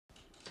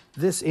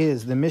This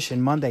is the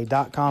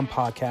MissionMonday.com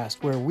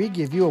podcast, where we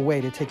give you a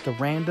way to take the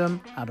random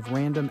out of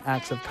random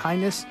acts of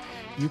kindness.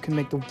 You can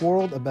make the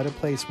world a better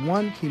place,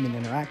 one human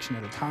interaction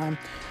at a time.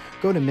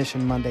 Go to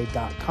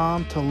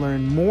MissionMonday.com to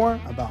learn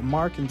more about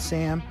Mark and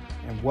Sam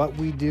and what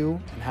we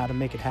do and how to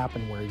make it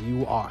happen where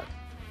you are.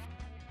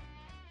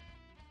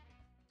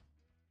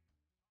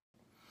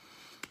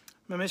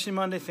 My Mission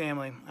Monday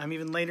family, I'm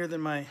even later than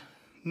my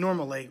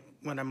normal late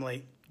when I'm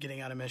late getting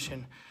out of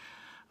mission.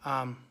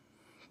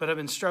 But I've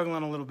been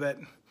struggling a little bit.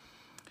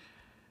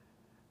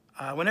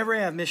 Whenever I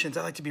have missions,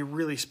 I like to be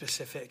really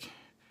specific.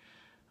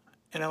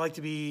 And I like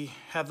to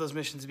have those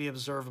missions be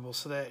observable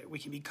so that we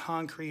can be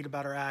concrete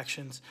about our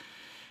actions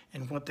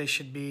and what they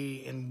should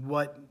be and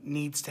what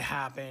needs to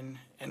happen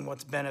and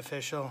what's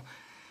beneficial.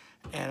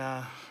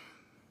 And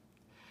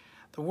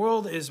the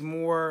world is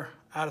more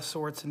out of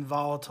sorts and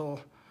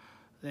volatile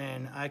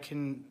than I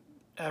can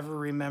ever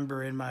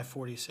remember in my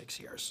 46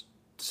 years.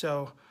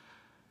 So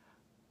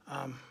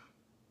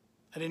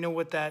I didn't know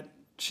what that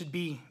should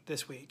be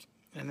this week.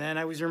 And then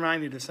I was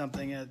reminded of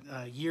something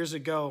years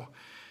ago.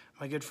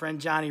 My good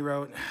friend Johnny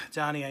wrote.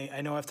 Johnny,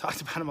 I know I've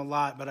talked about him a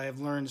lot, but I have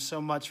learned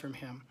so much from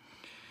him.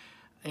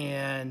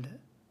 And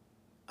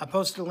I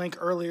posted a link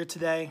earlier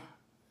today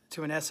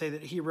to an essay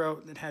that he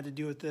wrote that had to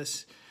do with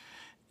this.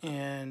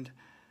 And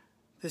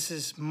this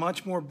is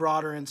much more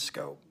broader in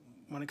scope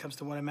when it comes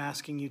to what I'm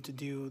asking you to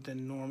do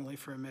than normally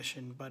for a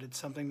mission. But it's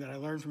something that I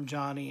learned from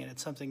Johnny, and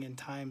it's something in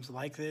times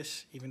like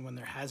this, even when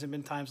there hasn't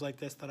been times like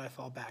this, that I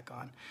fall back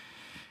on.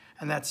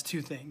 And that's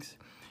two things.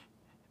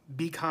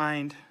 Be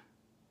kind,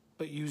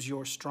 but use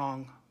your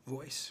strong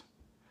voice.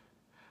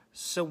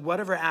 So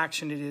whatever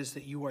action it is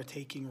that you are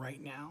taking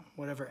right now,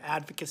 whatever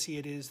advocacy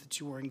it is that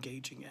you are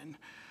engaging in,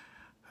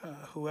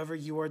 whoever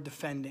you are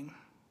defending,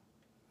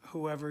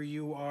 whoever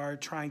you are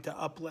trying to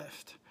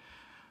uplift,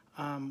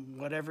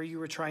 whatever you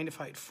were trying to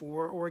fight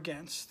for or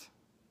against,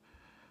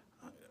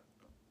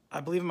 I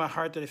believe in my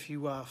heart that if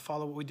you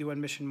follow what we do on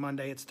Mission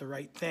Monday, it's the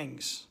right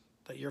things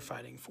that you're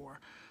fighting for.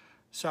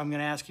 So I'm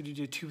going to ask you to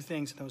do two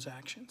things in those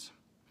actions.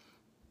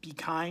 Be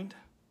kind,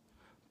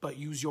 but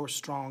use your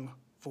strong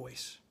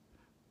voice.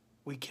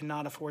 We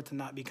cannot afford to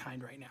not be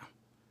kind right now,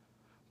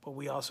 but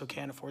we also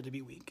can't afford to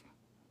be weak.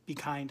 Be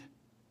kind,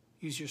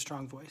 use your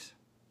strong voice.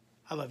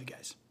 I love you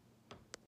guys.